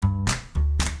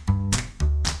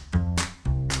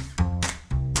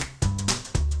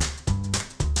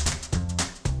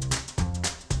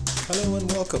Hello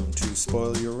and welcome to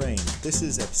Spoil Your Reign. This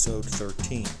is episode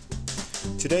 13.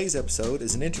 Today's episode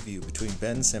is an interview between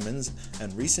Ben Simmons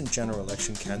and recent general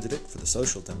election candidate for the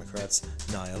Social Democrats,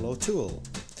 Niall O'Toole.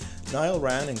 Niall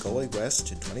ran in Galway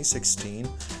West in 2016,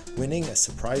 winning a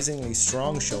surprisingly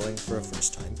strong showing for a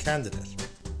first-time candidate.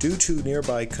 Due to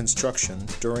nearby construction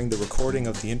during the recording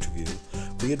of the interview,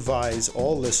 we advise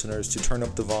all listeners to turn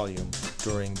up the volume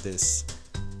during this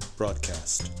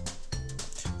broadcast.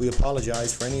 We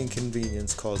apologise for any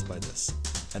inconvenience caused by this.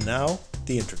 And now,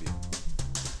 the interview.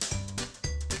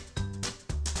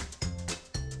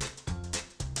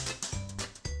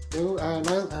 Hello,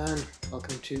 Niall, and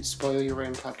welcome to Spoil Your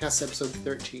Reign podcast, episode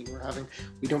 13.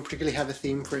 We don't particularly have a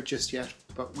theme for it just yet,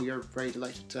 but we are very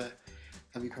delighted to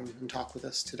have you come and talk with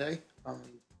us today.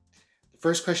 The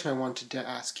first question I wanted to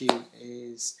ask you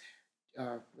is,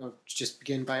 I'll just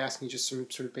begin by asking you just some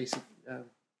sort of basic,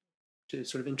 to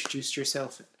sort of introduce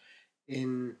yourself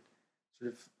in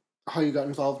sort of how you got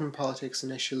involved in politics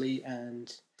initially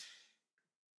and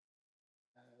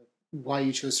why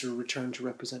you chose to return to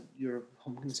represent your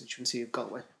home constituency of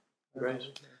Galway. Right.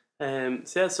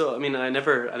 So I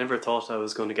never thought I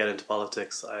was going to get into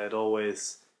politics. I had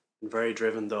always been very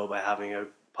driven though by having a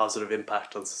positive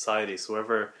impact on society.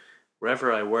 So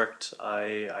wherever I worked,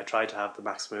 I tried to have the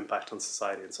maximum impact on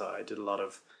society, and so I did a lot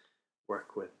of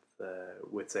work with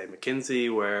say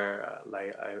McKinsey, where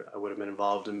I would have been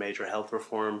involved in major health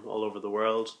reform all over the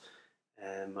world.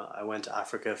 I went to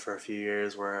Africa for a few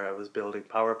years where I was building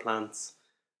power plants,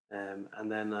 and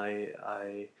then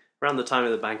I around the time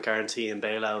of the bank guarantee and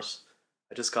bailout,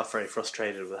 I just got very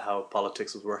frustrated with how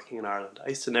politics was working in Ireland. I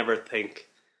used to never think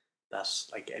that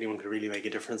anyone could really make a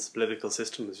difference. The political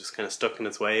system was just kind of stuck in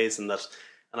its ways, and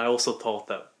I also thought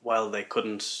that while they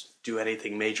couldn't do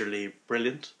anything majorly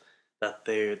brilliant, that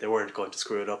they weren't going to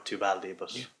screw it up too badly,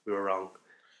 but we were wrong.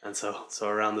 And so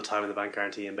around the time of the bank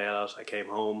guarantee and bailout, I came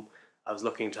home. I was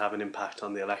looking to have an impact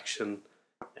on the election,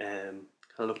 and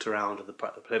I looked around at the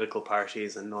political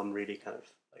parties, and none really kind of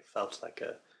felt like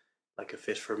a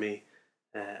fit for me.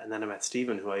 And then I met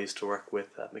Stephen, who I used to work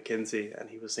with at McKinsey, and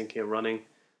he was thinking of running.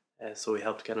 So we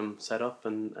helped get him set up,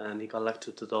 and he got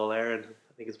elected to Dáil Éireann, and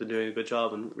I think he's been doing a good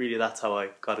job. And really, that's how I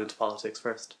got into politics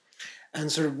first.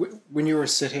 And sort of when you were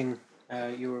sitting,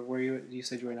 you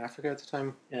said you were in Africa at the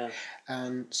time? Yeah.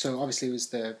 And so obviously it was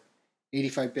the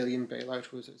 85 billion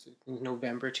bailout, was it, I think,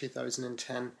 November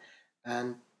 2010.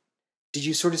 And did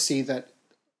you sort of see that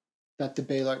the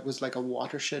bailout was like a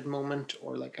watershed moment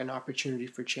or like an opportunity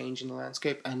for change in the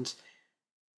landscape? And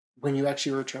when you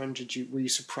actually returned, were you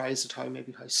surprised at how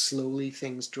slowly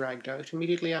things dragged out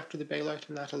immediately after the bailout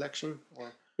in that election?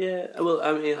 Or? Yeah, well,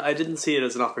 I mean, I didn't see it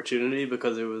as an opportunity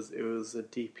because it was a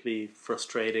deeply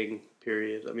frustrating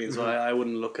period. I mean, Mm-hmm. so I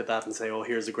wouldn't look at that and say, oh,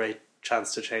 here's a great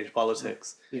chance to change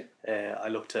politics. Yeah. I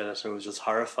looked at it and was just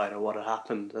horrified at what had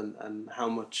happened and how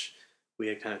much we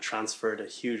had kind of transferred a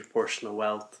huge portion of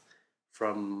wealth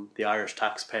from the Irish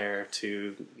taxpayer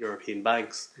to European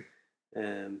banks.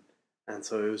 And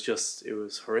so it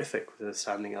was horrific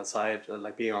standing outside,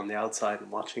 like being on the outside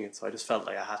and watching it. So I just felt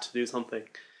like I had to do something.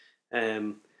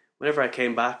 Whenever I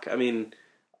came back, I mean,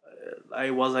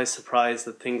 was I surprised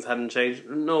that things hadn't changed?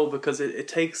 No, because it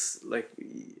takes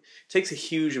a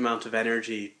huge amount of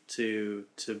energy to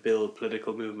build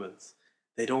political movements.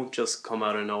 They don't just come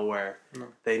out of nowhere. No.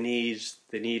 They need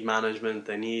management.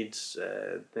 They need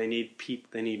people.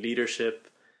 They need leadership,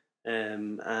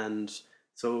 and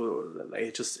so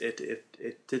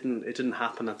it didn't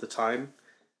happen at the time.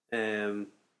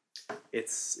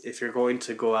 If you're going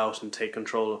to go out and take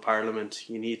control of Parliament,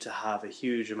 you need to have a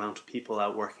huge amount of people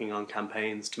out working on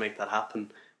campaigns to make that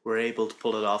happen. We're able to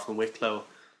pull it off in Wicklow.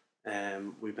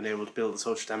 We've been able to build the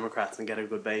Social Democrats and get a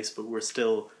good base, but we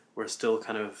still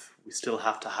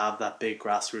have to have that big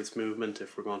grassroots movement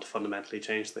if we're going to fundamentally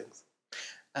change things.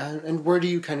 And where do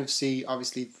you kind of see,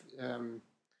 obviously,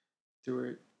 there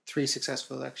were 3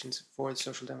 successful elections for the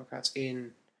Social Democrats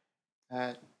in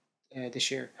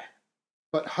this year.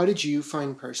 But how did you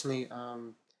find personally,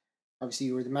 obviously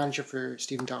you were the manager for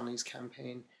Stephen Donnelly's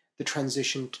campaign, the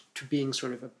transition to being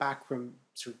sort of a backroom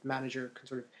sort of manager,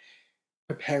 sort of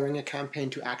preparing a campaign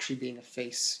to actually being a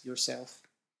face yourself?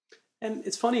 And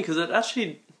it's funny because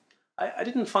I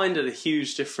didn't find it a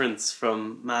huge difference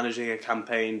from managing a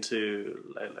campaign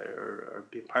to or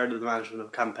being part of the management of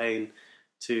a campaign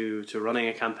to running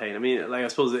a campaign. I mean, I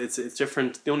suppose it's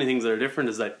different. The only things that are different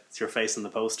is that it's your face on the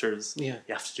posters. Yeah.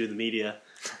 You have to do the media,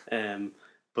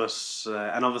 but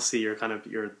and obviously you're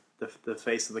the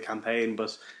face of the campaign.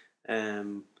 But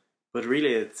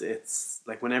really, it's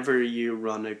like whenever you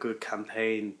run a good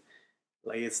campaign,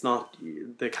 like it's not,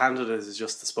 the candidate is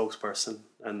just the spokesperson,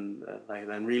 and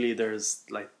and really there's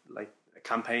like a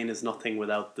campaign is nothing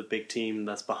without the big team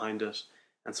that's behind it.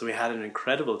 And so we had an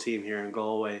incredible team here in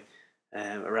Galway,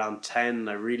 around 10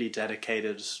 really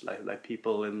dedicated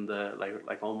people in the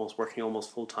like almost working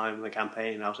almost full time in the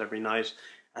campaign, out every night,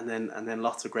 and then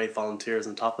lots of great volunteers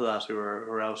on top of that who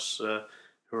are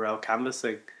out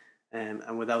canvassing,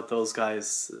 and without those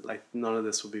guys, like none of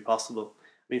this would be possible.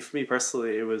 I mean, for me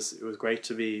personally, it was great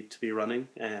to be running.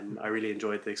 I really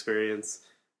enjoyed the experience.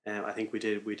 I think we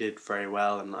did very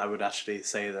well, and I would actually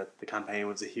say that the campaign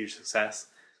was a huge success.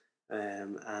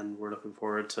 And we're looking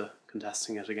forward to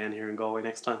contesting it again here in Galway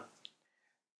next time.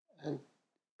 And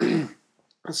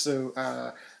so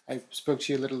I spoke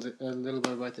to you a little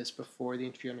bit about this before the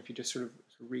interview, and if you just sort of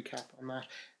recap on that.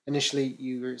 Initially,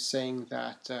 you were saying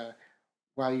that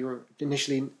while you were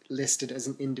initially listed as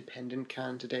an independent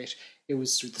candidate, it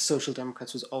was the Social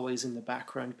Democrats was always in the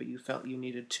background, but you felt you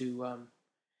needed to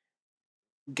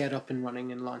get up and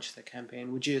running and launch the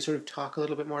campaign. Would you sort of talk a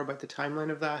little bit more about the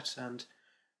timeline of that and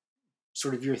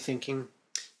sort of your thinking?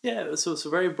 Yeah, so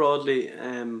very broadly,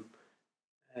 I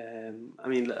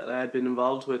mean, I had been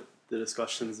involved with the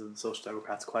discussions of the Social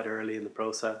Democrats quite early in the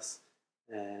process,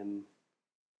 and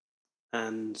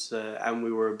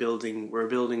we were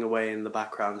building away in the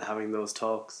background, having those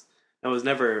talks. It was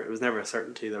never a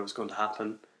certainty that it was going to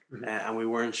happen, and we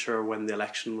weren't sure when the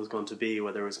election was going to be,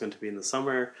 whether it was going to be in the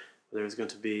summer, whether it was going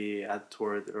to be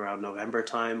toward around November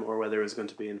time, or whether it was going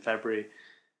to be in February.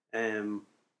 And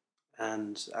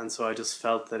so I just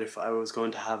felt that if I was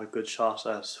going to have a good shot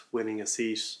at winning a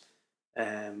seat,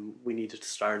 we needed to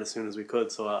start as soon as we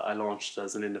could. So I launched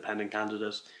as an independent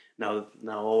candidate. Now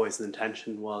always the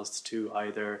intention was to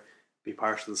either be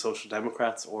part of the Social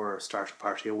Democrats or start a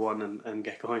party of one and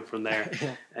get going from there.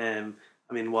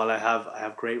 I mean, while I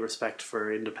have great respect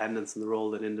for independence and the role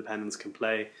that independence can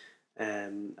play,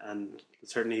 and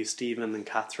certainly Stephen and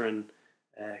Catherine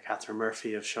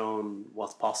Murphy have shown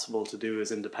what's possible to do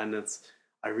as independents.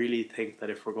 I really think that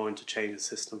if we're going to change the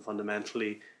system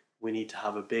fundamentally, we need to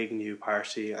have a big new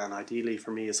party, and ideally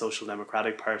for me a social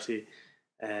democratic party,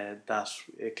 that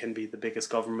it can be the biggest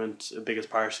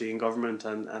party in government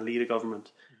and lead a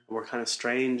government. And we're kind of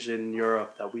strange in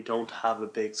Europe that we don't have a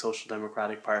big social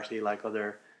democratic party like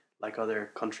other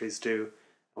countries do.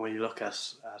 And when you look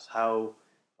at how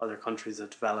other countries have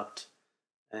developed,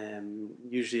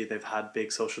 usually they've had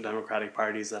big social democratic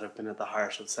parties that have been at the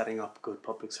heart of setting up good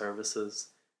public services,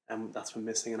 and that's been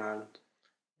missing in Ireland.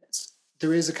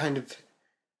 There is a kind of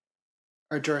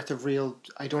a dearth of real,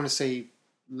 I don't want to say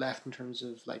left in terms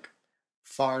of like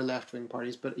far left-wing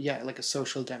parties, but yeah, like a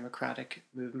social democratic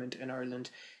movement in Ireland.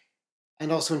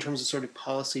 And also in terms of sort of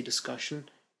policy discussion,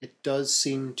 it does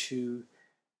seem to,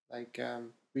 like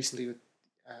recently with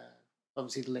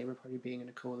obviously the Labour Party being in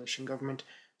a coalition government,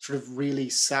 sort of really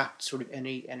sapped sort of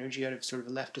any energy out of sort of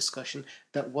a left discussion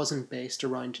that wasn't based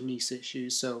around niche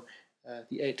issues. So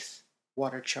the eighth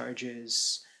water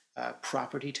charges,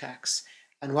 property tax.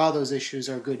 And while those issues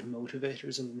are good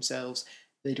motivators in themselves,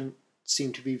 they don't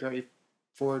seem to be very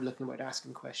forward-looking about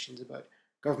asking questions about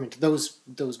government. Those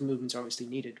movements are obviously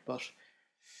needed, but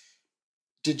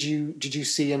did you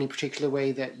see any particular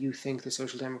way that you think the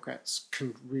Social Democrats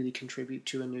can really contribute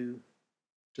to a new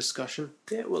discussion?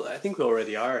 Yeah, well, I think we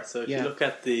already are. So if you look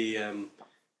at the,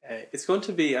 it's going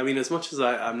to be, I mean, as much as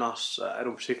I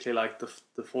don't particularly like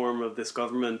the form of this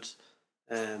government,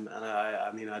 and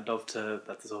I mean, I'd love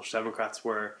that the Social Democrats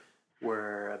were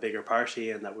a bigger party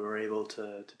and that we were able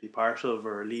to be part of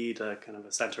or lead a kind of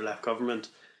a centre-left government.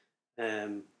 I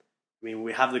mean,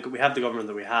 we have the government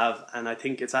that we have, and I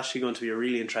think it's actually going to be a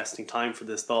really interesting time for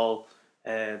this Dáil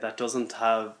that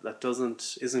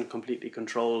isn't completely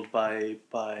controlled by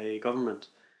government,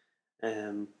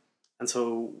 and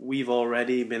so we've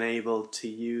already been able to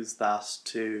use that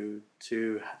to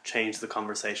change the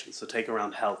conversation. So take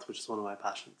around health, which is one of my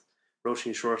passions.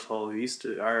 Roisin Shortall,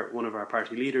 who one of our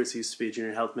party leaders, who used to be a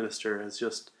junior health minister,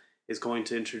 is going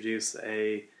to introduce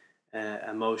a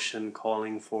motion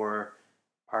calling for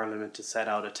Parliament to set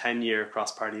out a 10-year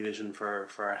cross-party vision for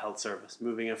our health service,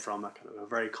 moving it from a kind of a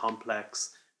very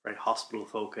complex, very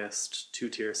hospital-focused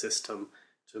two-tier system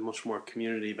to a much more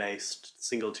community-based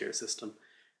single-tier system.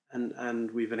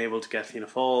 And we've been able to get Fianna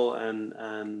Fáil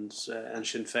and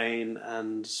Sinn Féin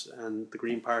and the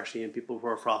Green Party and People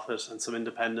for Profit and some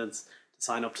independents to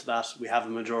sign up to that. We have a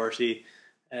majority,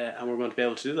 and we're going to be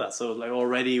able to do that. So like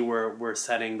already we're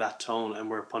setting that tone and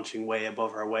we're punching way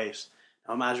above our weight.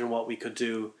 Now imagine what we could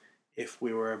do if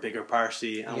we were a bigger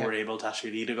party and were able to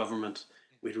actually lead a government.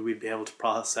 We'd be able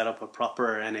to set up a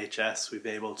proper NHS. We'd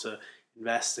be able to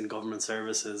invest in government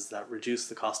services that reduce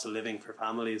the cost of living for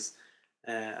families,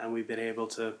 and we've been able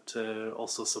to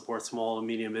also support small and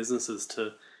medium businesses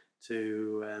to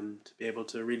be able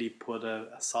to really put a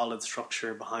solid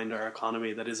structure behind our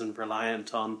economy that isn't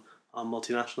reliant on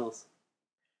multinationals.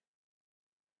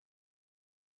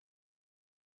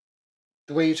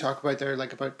 The way you talk about there,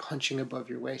 like about punching above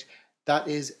your weight, that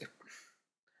is,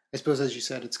 I suppose, as you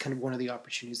said, it's kind of one of the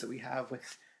opportunities that we have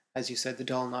with, as you said, the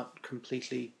Dáil not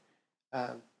completely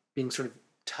being sort of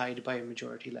tied by a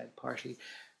majority-led party.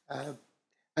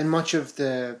 And much of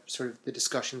the sort of the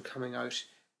discussion coming out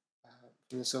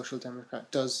from the Social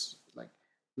Democrat does like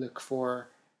look for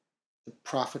the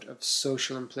profit of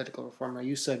social and political reform. Now,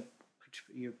 you said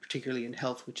you're particularly in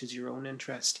health, which is your own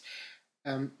interest.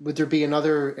 Would there be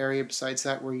another area besides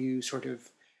that where you sort of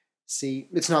see,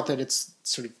 it's not that it's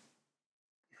sort of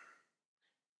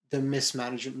the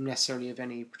mismanagement necessarily of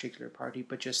any particular party,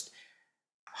 but just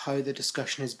how the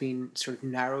discussion has been sort of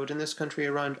narrowed in this country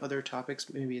around other topics?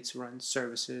 Maybe it's around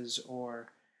services or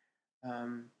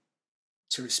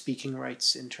sort of speaking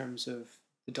rights in terms of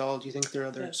the Dáil. Do you think there are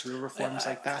other sort of reforms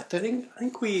like that? I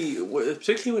think we,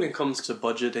 particularly when it comes to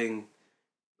budgeting,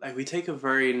 like we take we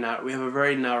have a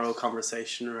very narrow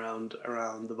conversation around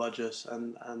the budget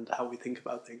and how we think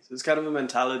about things. It's kind of a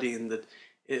mentality in that,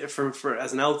 for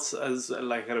as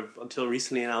like kind of until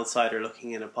recently an outsider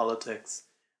looking into politics,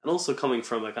 and also coming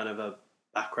from a kind of a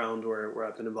background where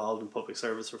I've been involved in public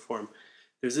service reform,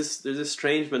 there's this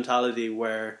strange mentality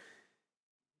where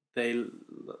they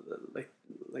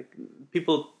like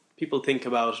people think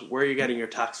about where you're getting your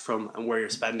tax from and where you're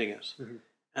spending it. Mm-hmm.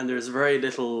 And there's very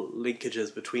little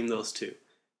linkages between those two,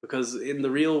 because in the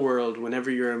real world,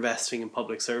 whenever you're investing in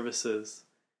public services,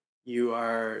 you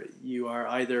are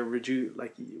either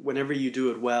whenever you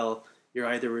do it well, you're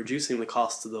either reducing the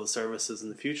cost of those services in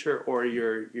the future, or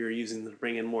you're using them to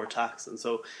bring in more tax. And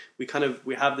so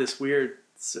we have this weird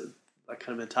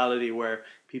kind of mentality where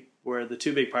the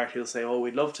two big parties will say, "Oh,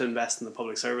 we'd love to invest in the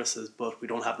public services, but we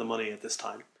don't have the money at this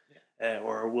time,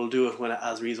 or we'll do it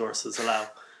as resources allow."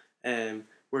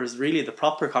 Whereas really the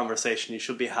proper conversation you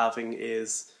should be having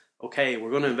is, okay,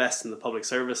 we're going to invest in the public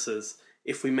services.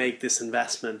 If we make this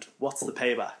investment, what's the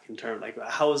payback in terms, like,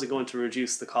 how is it going to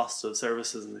reduce the cost of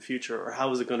services in the future, or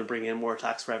how is it going to bring in more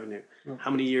tax revenue? How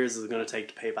many years is it going to take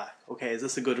to pay back? Okay, is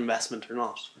this a good investment or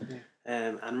not?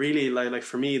 And really, like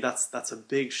for me, that's a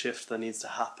big shift that needs to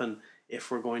happen if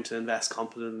we're going to invest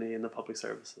competently in the public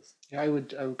services. Yeah, I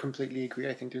would completely agree.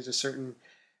 I think there's a certain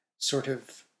sort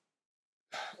of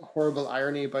horrible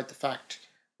irony about the fact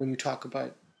when you talk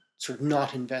about sort of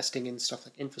not investing in stuff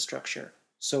like infrastructure,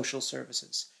 social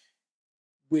services,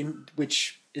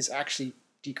 which is actually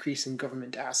decreasing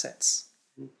government assets.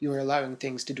 You are allowing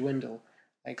things to dwindle.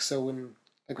 Like, so when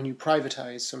you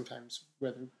privatize, sometimes,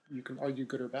 whether you can argue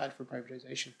good or bad for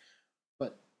privatization,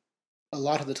 but a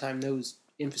lot of the time those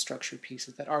infrastructure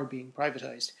pieces that are being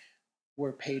privatized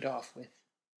were paid off with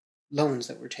loans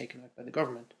that were taken out by the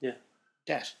government. Yeah.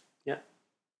 Debt. Yeah.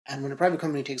 And when a private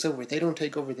company takes over, they don't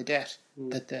take over the debt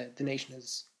that the nation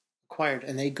has acquired,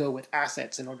 and they go with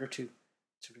assets in order to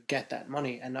sort of get that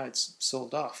money, and now it's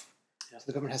sold off. Yeah. So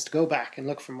the government has to go back and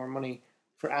look for more money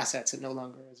for assets it no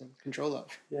longer is in control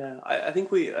of. Yeah, I think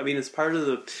it's part of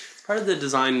the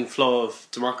design flow of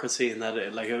democracy, in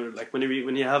that like when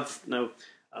you have, now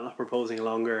I'm not proposing a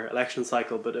longer election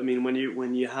cycle, but I mean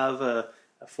when you have a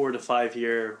 4 to 5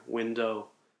 year window,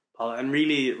 and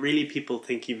really people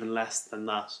think even less than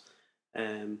that.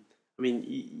 I mean,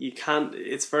 you can't.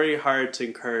 It's very hard to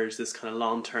encourage this kind of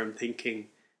long-term thinking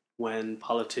when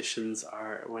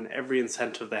when every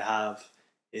incentive they have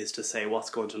is to say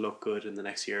what's going to look good in the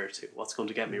next year or two, what's going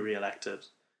to get me re-elected.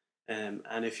 And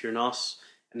if you're not,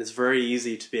 and it's very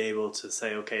easy to be able to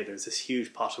say, okay, there's this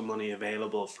huge pot of money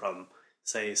available from,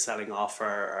 say, selling off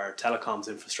our telecoms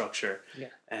infrastructure. Yeah.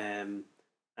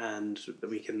 And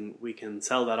we can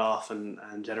sell that off and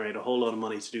generate a whole lot of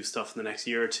money to do stuff in the next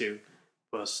year or two,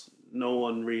 but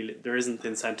there isn't the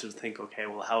incentive to think, okay,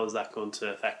 well, how is that going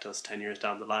to affect us 10 years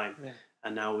down the line? Yeah.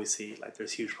 And now we see like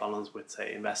there's huge problems with,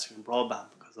 say, investing in broadband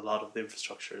because a lot of the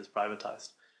infrastructure is privatized.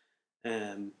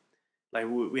 Like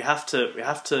we have to.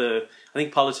 I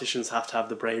think politicians have to have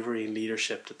the bravery and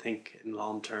leadership to think in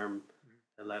long term.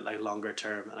 Like longer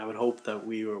term, and I would hope that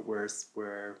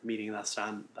we're meeting that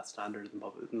standard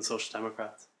in the Social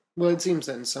Democrats. Well, it seems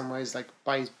that in some ways, like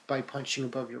by punching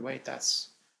above your weight, that's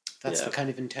the kind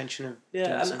of intention of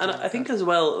and I think as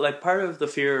well, like part of the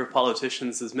fear of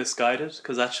politicians is misguided,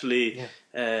 because actually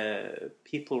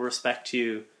people respect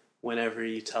you whenever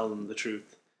you tell them the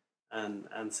truth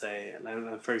and say,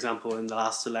 for example, in the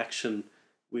last election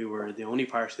we were the only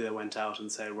party that went out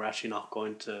and said we're not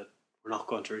going to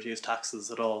reduce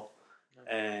taxes at all.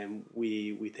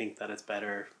 We think that it's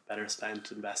better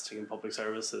spent investing in public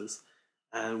services,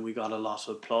 and we got a lot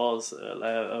of applause.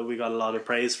 We got a lot of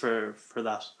praise for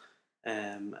that,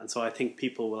 and so I think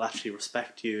people will actually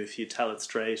respect you if you tell it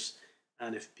straight,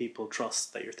 and if people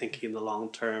trust that you're thinking in the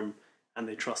long term, and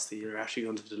they trust that you're actually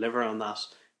going to deliver on that,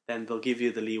 then they'll give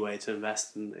you the leeway to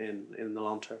invest in the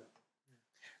long term.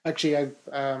 Actually,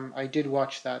 I did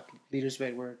watch that leaders'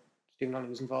 debate where Stephen Hawley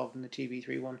was involved in the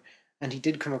TV3 one, and he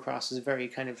did come across as a very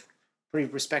kind of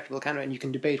pretty respectable candidate. And you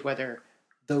can debate whether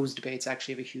those debates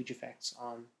actually have a huge effect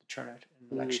on the turnout in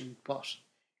the election, but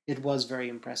it was very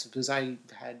impressive because I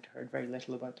had heard very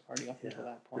little about the party up until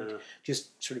that point.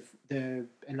 Just sort of the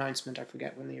announcement, I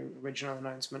forget when the original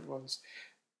announcement was,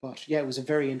 but yeah, it was a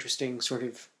very interesting sort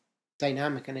of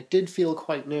dynamic, and it did feel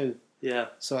quite new. Yeah.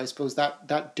 So I suppose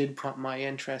that did prompt my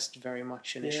interest very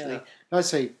much initially. Not to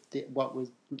say what was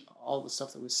all the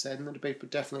stuff that was said in the debate, but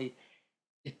definitely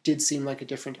it did seem like a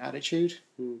different attitude,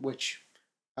 which,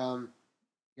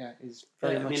 is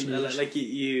very much. Like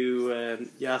you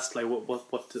asked, like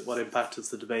what impact does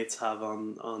the debates have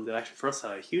on the election? For us, it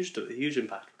had a huge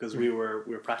impact because we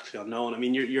were practically unknown. I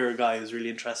mean, you're a guy who's really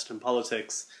interested in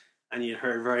politics, and you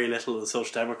heard very little of the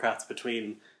Social Democrats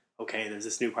between. Okay, there's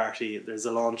this new party, there's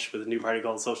a launch with a new party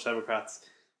called Social Democrats,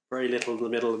 very little in the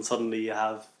middle, and suddenly you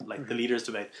have like the leaders'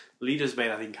 debate. The leaders'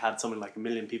 debate, I think, had something like 1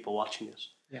 million people watching it.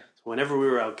 Yeah. So whenever we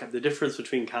were out, the difference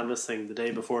between canvassing the day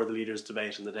before the leaders'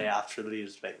 debate and the day after the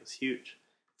leaders' debate was huge.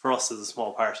 For us as a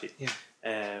small party.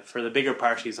 Yeah. For the bigger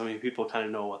parties, I mean, people kind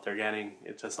of know what they're getting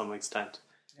to some extent.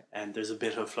 Yeah. And there's a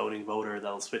bit of floating voter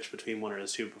that'll switch between one or the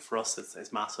two, but for us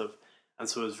it's massive. And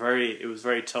so it was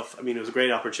very tough. I mean, it was a great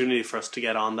opportunity for us to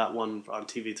get on that one on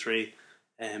TV3.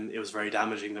 It was very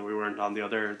damaging that we weren't on the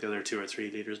other 2 or 3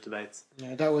 leaders' debates.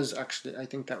 Yeah, that was actually, I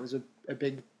think that was a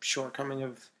big shortcoming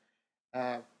of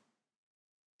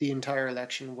the entire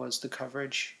election was the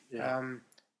coverage. Yeah.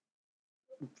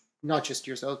 Not just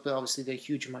yourself, but obviously the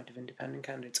huge amount of independent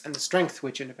candidates and the strength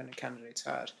which independent candidates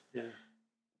had. Yeah.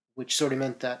 Which sort of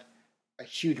meant that a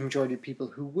huge majority of people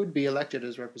who would be elected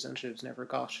as representatives never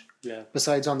got. Yeah.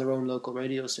 Besides on their own local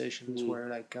radio stations, where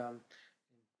like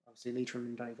obviously Leitrim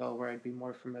and Donegal, where I'd be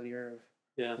more familiar of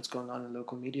what's going on in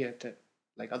local media. That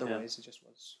like otherwise it just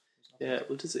was. Yeah.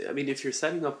 Well, I mean, if you're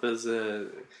setting up as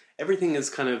everything in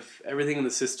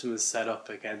the system is set up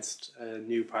against a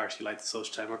new party like the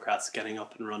Social Democrats getting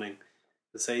up and running.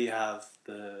 Let's say you have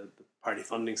the party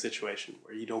funding situation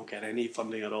where you don't get any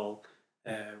funding at all.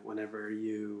 Whenever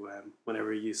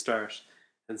you start,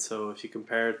 and so if you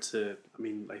compare it to, I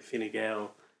mean, like Fine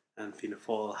Gael and Fianna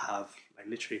Fáil have like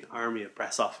literally an army of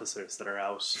press officers that are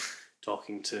out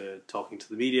talking to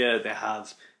the media. They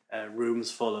have rooms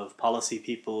full of policy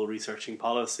people researching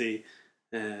policy,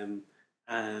 and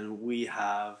we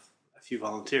have a few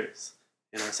volunteers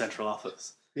in our central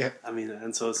office. Yeah, I mean,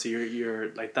 and so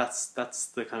you're like that's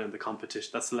the kind of the competition.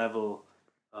 That's the level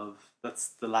of that's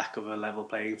the lack of a level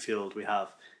playing field we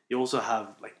have. You also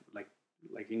have like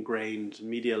ingrained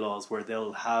media laws where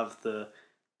they'll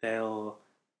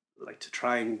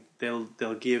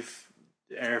give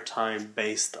airtime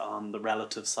based on the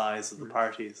relative size of the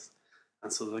parties,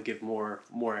 and so they'll give more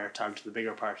airtime to the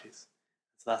bigger parties.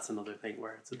 So that's another thing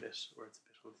where it's a bit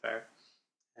unfair.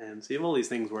 So you have all these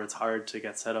things where it's hard to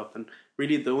get set up, and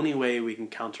really the only way we can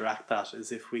counteract that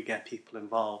is if we get people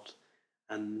involved.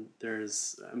 And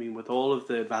with all of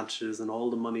the advantages and all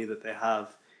the money that they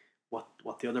have,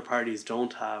 what the other parties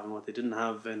don't have and what they didn't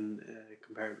have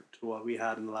compared to what we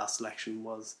had in the last election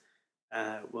was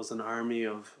an army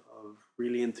of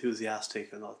really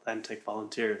enthusiastic and authentic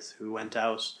volunteers who went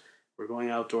out, were going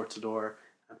out door to door,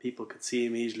 and people could see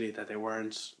immediately that they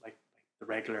weren't like the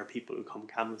regular people who come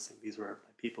canvassing. These were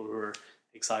people who were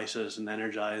excited and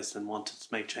energized and wanted to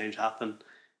make change happen.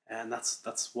 And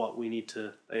that's what we need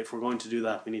to. If we're going to do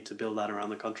that, we need to build that around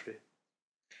the country.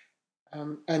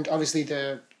 And obviously,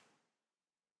 the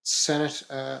Senate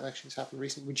elections happened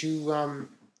recently.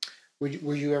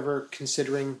 Were you ever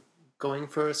considering going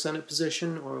for a Senate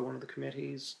position or one of the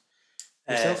committees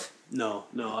yourself? No.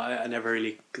 I never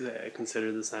really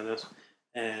considered the Senate.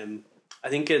 I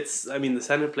think the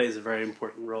Senate plays a very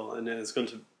important role, and it's going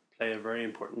to play a very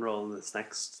important role in this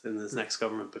next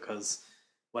government because.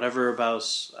 Whatever about,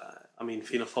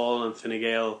 Fianna Fáil and Fine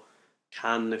Gael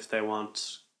can, if they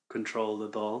want, control the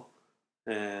Dáil,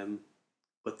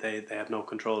 but they have no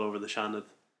control over the Seanad,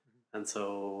 and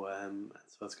so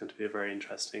it's going to be a very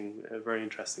interesting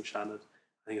Seanad.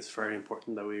 I think it's very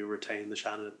important that we retain the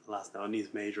Seanad now. It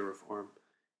needs major reform.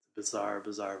 It's a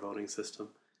bizarre voting system,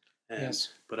 Yes.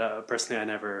 But personally, I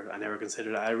never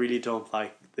considered it. I really don't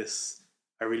like this.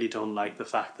 I really don't like the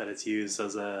fact that it's used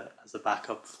as a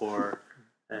backup for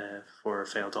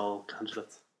failed all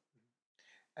candidates.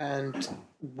 And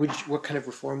what kind of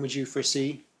reform would you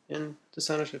foresee in the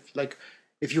Senate?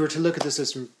 If you were to look at the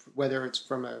system, whether it's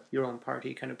from your own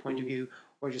party kind of point of view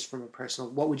or just from a personal,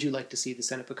 what would you like to see the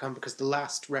Senate become? Because the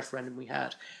last referendum we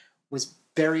had was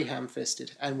very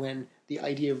ham-fisted, and when the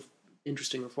idea of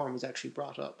interesting reform was actually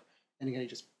brought up, and he kind of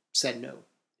just said no,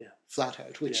 flat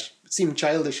out, which seemed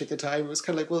childish at the time. It was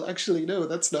kind of like, well, actually, no,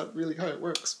 that's not really how it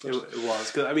works. But it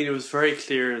was good. I mean, it was very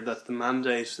clear that the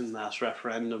mandate in that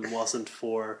referendum wasn't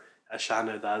for a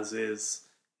Seanad as is;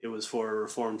 it was for a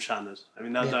reformed Seanad. I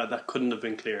mean, that couldn't have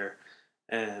been clearer.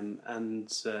 And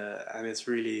it's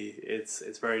really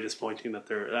it's very disappointing that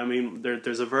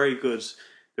there's a very good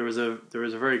there was a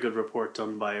very good report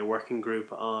done by a working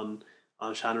group on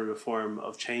Shannon reform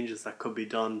of changes that could be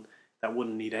done that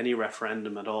wouldn't need any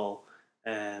referendum at all.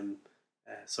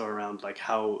 So around like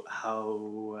how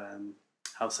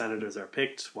senators are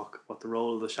picked, what the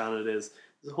role of the Shannon is.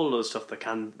 There's a whole lot of stuff that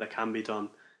can be done.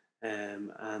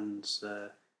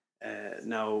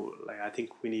 Now, like, I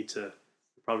think we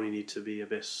probably need to be a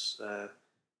bit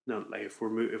like if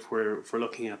we're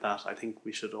looking at that, I think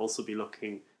we should also be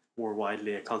looking more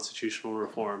widely at constitutional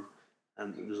reform.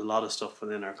 And there's a lot of stuff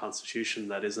within our constitution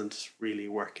that isn't really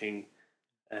working,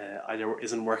 either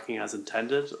isn't working as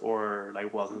intended or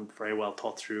like wasn't very well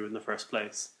thought through in the first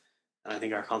place. And I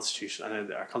think our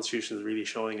constitution is really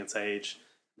showing its age.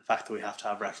 The fact that we have to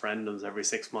have referendums every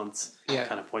 6 months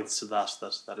kind of points to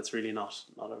that it's really not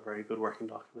a very good working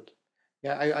document.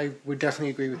 Yeah, I would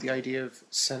definitely agree with the idea of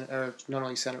not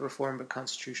only Senate reform but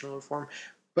constitutional reform.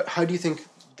 But how do you think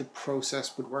the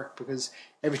process would work? Because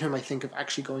every time I think of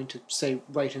actually going to, say,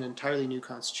 write an entirely new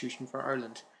constitution for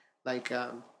Ireland, like,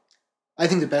 I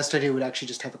think the best idea would actually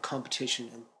just have a competition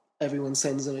and everyone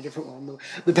sends in a different one.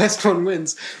 The best one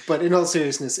wins. But in all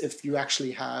seriousness, if you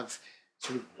actually have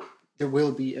there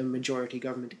will be a majority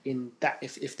government in that,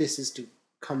 if this is to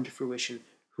come to fruition,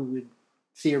 who would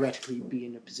theoretically be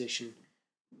in a position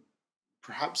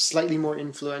perhaps slightly more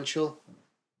influential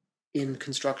in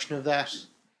construction of that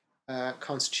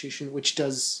constitution,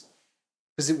 because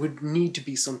it would need to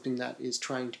be something that is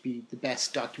trying to be the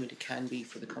best document it can be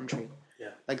for the country.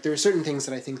 Yeah. Like, there are certain things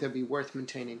that I think that'd be worth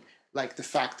maintaining, like the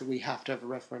fact that we have to have a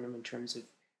referendum in terms of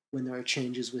when there are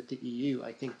changes with the EU.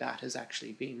 I think that has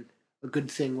actually been a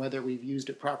good thing. Whether we've used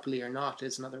it properly or not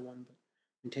is another one, but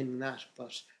maintaining that.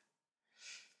 But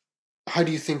how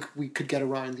do you think we could get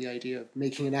around the idea of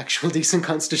making an actual decent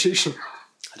constitution?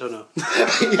 I don't know.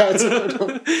 Yeah,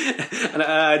 and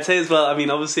I'd say as well. I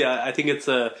mean, obviously, I think it's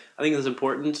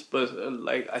important, but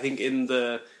I think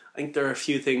there are a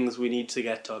few things we need to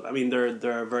get done. I mean,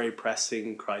 there are very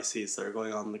pressing crises that are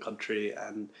going on in the country,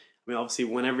 and I mean, obviously,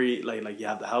 whenever you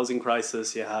have the housing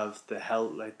crisis, you have the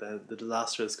health, like the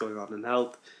disaster that's going on in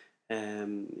health,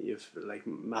 you have like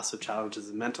massive challenges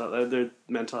in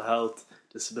mental health,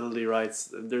 disability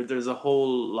rights. There's a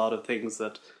whole lot of things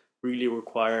that really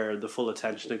require the full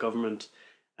attention of government.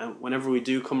 And whenever we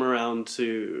come around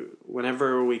to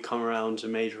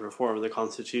major reform of the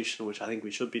constitution, which I think we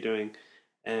should be doing,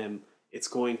 it's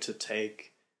going to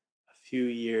take a few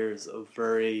years of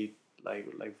very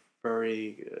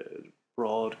very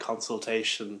broad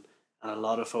consultation and a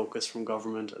lot of focus from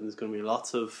government, and there's going to be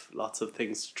lots of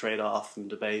things to trade off and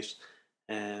debate.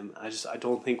 I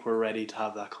don't think we're ready to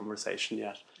have that conversation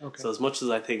yet. Okay. So as much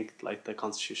as I think like the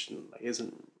constitution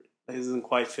isn't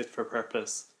quite fit for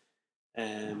purpose,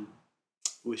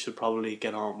 we should probably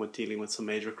get on with dealing with some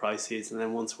major crises, and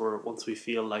then once we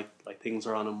feel like things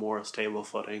are on a more stable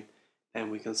footing,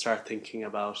 then we can start thinking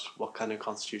about what kind of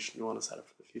constitution we want to set up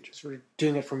for the future. So we're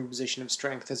doing it from a position of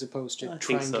strength as opposed to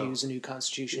trying to use a new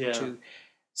constitution to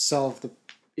solve the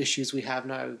issues we have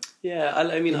now. Yeah,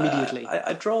 I mean, immediately.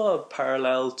 I draw a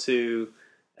parallel to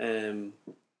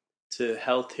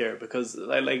health here, because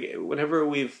whenever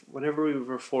we've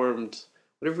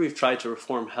tried to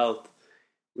reform health,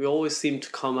 we always seem to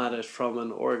come at it from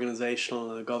an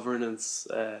organizational and a governance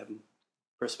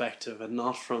perspective, and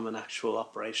not from an actual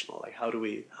operational. Like, how do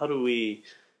we?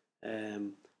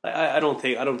 I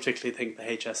don't particularly think the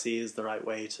HSE is the right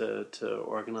way to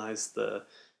organize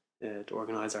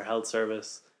our health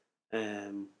service,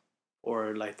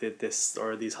 or like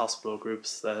these hospital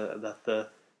groups that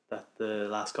the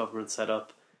last government set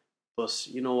up. But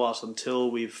you know what? Until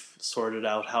we've sorted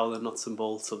out how the nuts and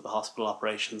bolts of the hospital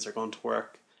operations are going to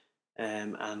work,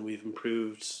 and we've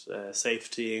improved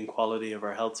safety and quality of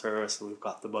our health service, and we've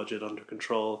got the budget under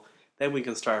control, then we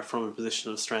can start from a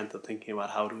position of strength of thinking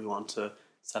about how do we want to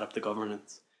set up the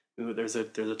governance. there's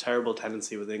a terrible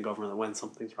tendency within government that when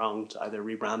something's wrong to either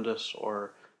rebrand it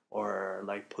or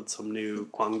like put some new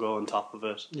quango on top of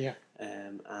it. Yeah.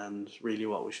 And really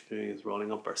what we should be doing is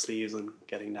rolling up our sleeves and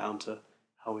getting down to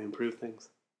how we improve things.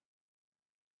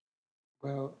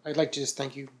 Well, I'd like to just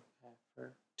thank you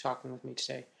for talking with me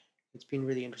today. It's been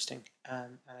really interesting.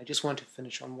 And I just want to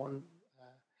finish on one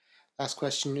last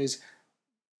question is,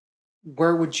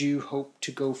 where would you hope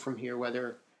to go from here?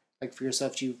 Whether, like for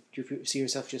yourself, do you see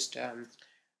yourself just,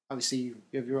 obviously you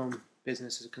have your own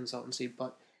business as a consultancy,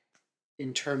 but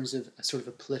in terms of a sort of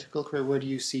a political career, where do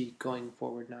you see going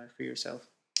forward now for yourself?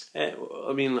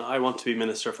 I mean, I want to be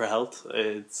Minister for Health.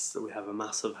 We have a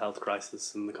massive health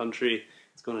crisis in the country.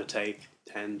 It's going to take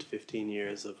 10 to 15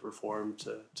 years of reform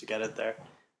to get it there.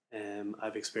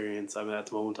 I've experienced. I mean, at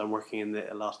the moment, I'm working in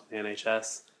a lot in the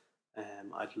NHS.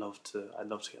 I'd love to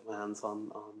get my hands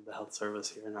on the health service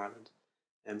here in Ireland.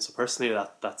 So personally,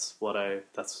 that's what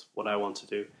I want to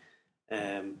do.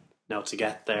 Now to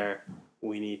get there,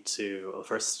 we need to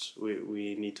first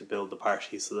we need to build the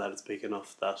party so that it's big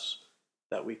enough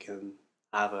that we can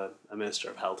have a Minister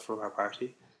of Health from our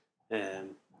party,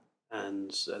 and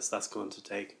as that's going to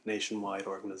take nationwide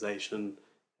organisation.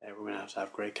 We're going to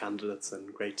have great candidates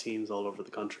and great teams all over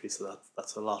the country. So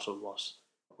that's a lot of what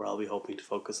I'll be hoping to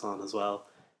focus on as well.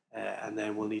 And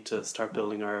then we'll need to start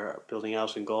building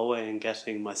out in Galway and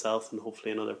getting myself and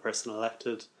hopefully another person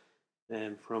elected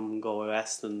from Galway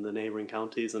West and the neighbouring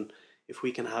counties. And if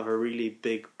we can have a really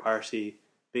big party,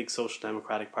 big social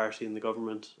democratic party in the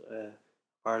government of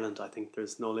Ireland, I think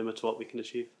there's no limit to what we can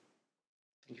achieve.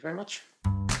 Thank you very much.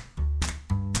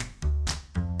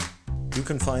 You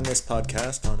can find this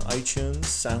podcast on iTunes,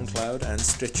 SoundCloud and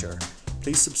Stitcher.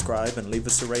 Please subscribe and leave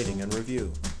us a rating and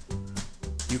review.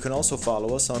 You can also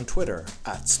follow us on Twitter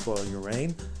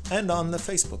 @SpoilYourRain and on the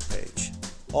Facebook page.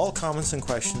 All comments and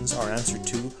questions are answered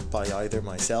to by either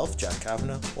myself, Jack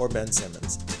Kavanagh, or Ben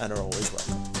Simmons, and are always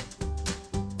welcome.